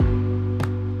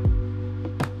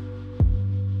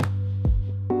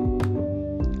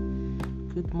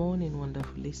morning,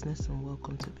 wonderful listeners, and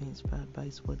welcome to Be Inspired by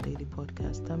His Word Daily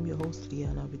Podcast. I'm your host, Leah,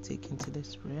 and I'll be taking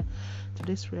today's prayer.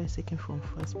 Today's prayer is taken from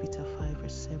 1 Peter 5,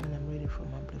 verse 7. I'm reading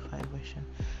from Amplified Version.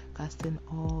 Casting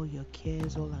all your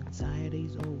cares, all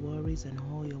anxieties, all worries, and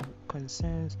all your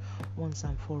concerns once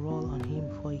and for all on Him,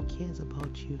 for He cares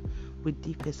about you with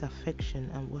deepest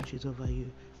affection and watches over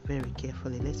you very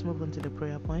carefully. Let's move on to the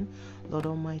prayer point. Lord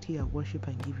Almighty, I worship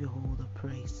and give you all the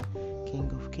praise. King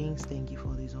of Kings, thank you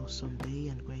for this awesome day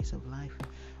and grace of life.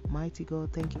 Mighty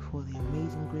God, thank you for the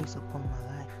amazing grace upon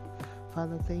my life.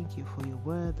 Father, thank you for your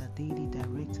word that daily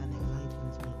directs and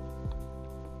enlightens me.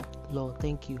 Lord,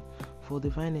 thank you for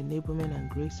divine enablement and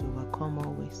grace to overcome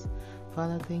always.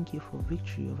 Father, thank you for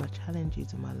victory over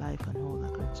challenges in my life and all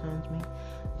that concerns me.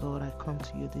 Lord, I come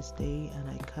to you this day and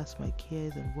I cast my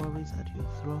cares and worries at your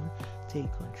throne.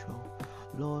 Take control.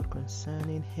 Lord,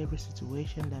 concerning every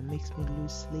situation that makes me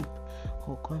lose sleep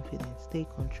or confidence,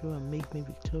 take control and make me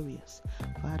victorious.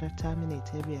 Father, terminate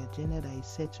every agenda that is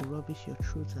set to rubbish your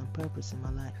truth and purpose in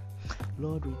my life.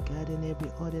 Lord, regarding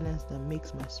every ordinance that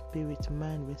makes my spirit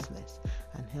man restless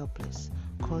and helpless,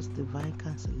 cause divine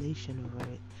cancellation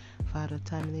over it. Father,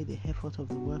 terminate the effort of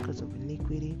the workers of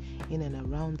iniquity in and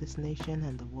around this nation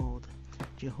and the world.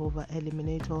 Jehovah,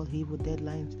 eliminate all evil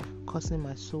deadlines, causing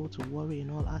my soul to worry in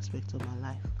all aspects of my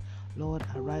life. Lord,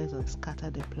 arise and scatter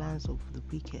the plans of the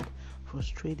wicked,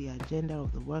 frustrate the agenda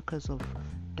of the workers of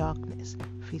darkness,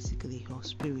 physically or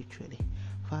spiritually.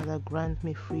 Father, grant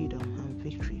me freedom and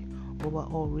victory over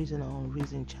all reason and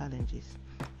unreason challenges.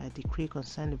 I decree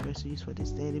concerning the verse used for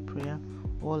this daily prayer,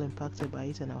 all impacted by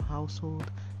it in our household,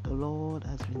 the Lord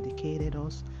has vindicated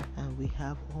us and we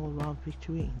have all-round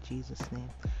victory in Jesus' name.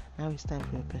 Now it's time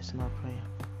for your personal prayer.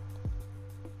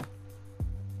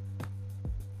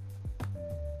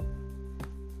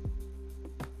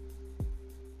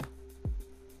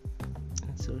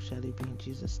 And so shall it be in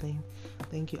Jesus' name.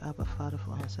 Thank you, Abba Father,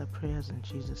 for answered prayers in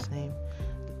Jesus' name.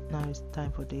 Now it's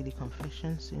time for daily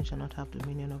confession. Sin shall not have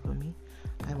dominion over me.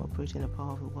 I am operating the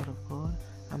power of the Word of God.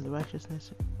 I'm the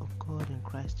righteousness of God in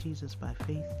Christ Jesus by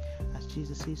faith. As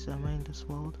Jesus is, so am I in this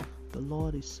world. The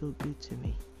Lord is so good to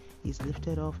me. He's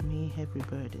lifted off me every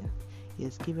burden. He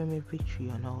has given me victory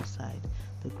on all sides.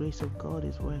 The grace of God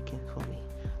is working for me.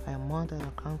 I am more than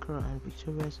a conqueror and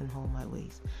victorious in all my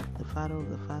ways. The Father of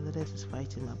the fatherless is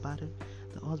fighting my battle.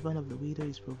 The husband of the widow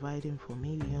is providing for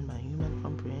me beyond my human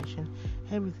comprehension.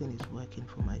 Everything is working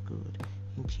for my good.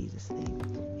 In Jesus' name,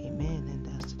 amen. And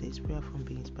that's today's prayer from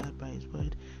Being Inspired by His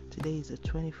Word. Today is the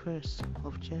 21st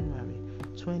of January,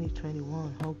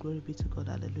 2021. All glory be to God.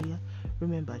 Hallelujah.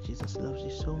 Remember, Jesus loves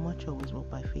you so much. Always walk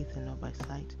by faith and not by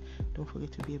sight. Don't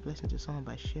forget to be a blessing to someone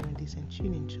by sharing this and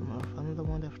tuning tomorrow for another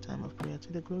wonderful time of prayer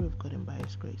to the glory of God and by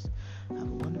His grace. Have a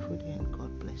wonderful day and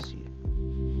God bless.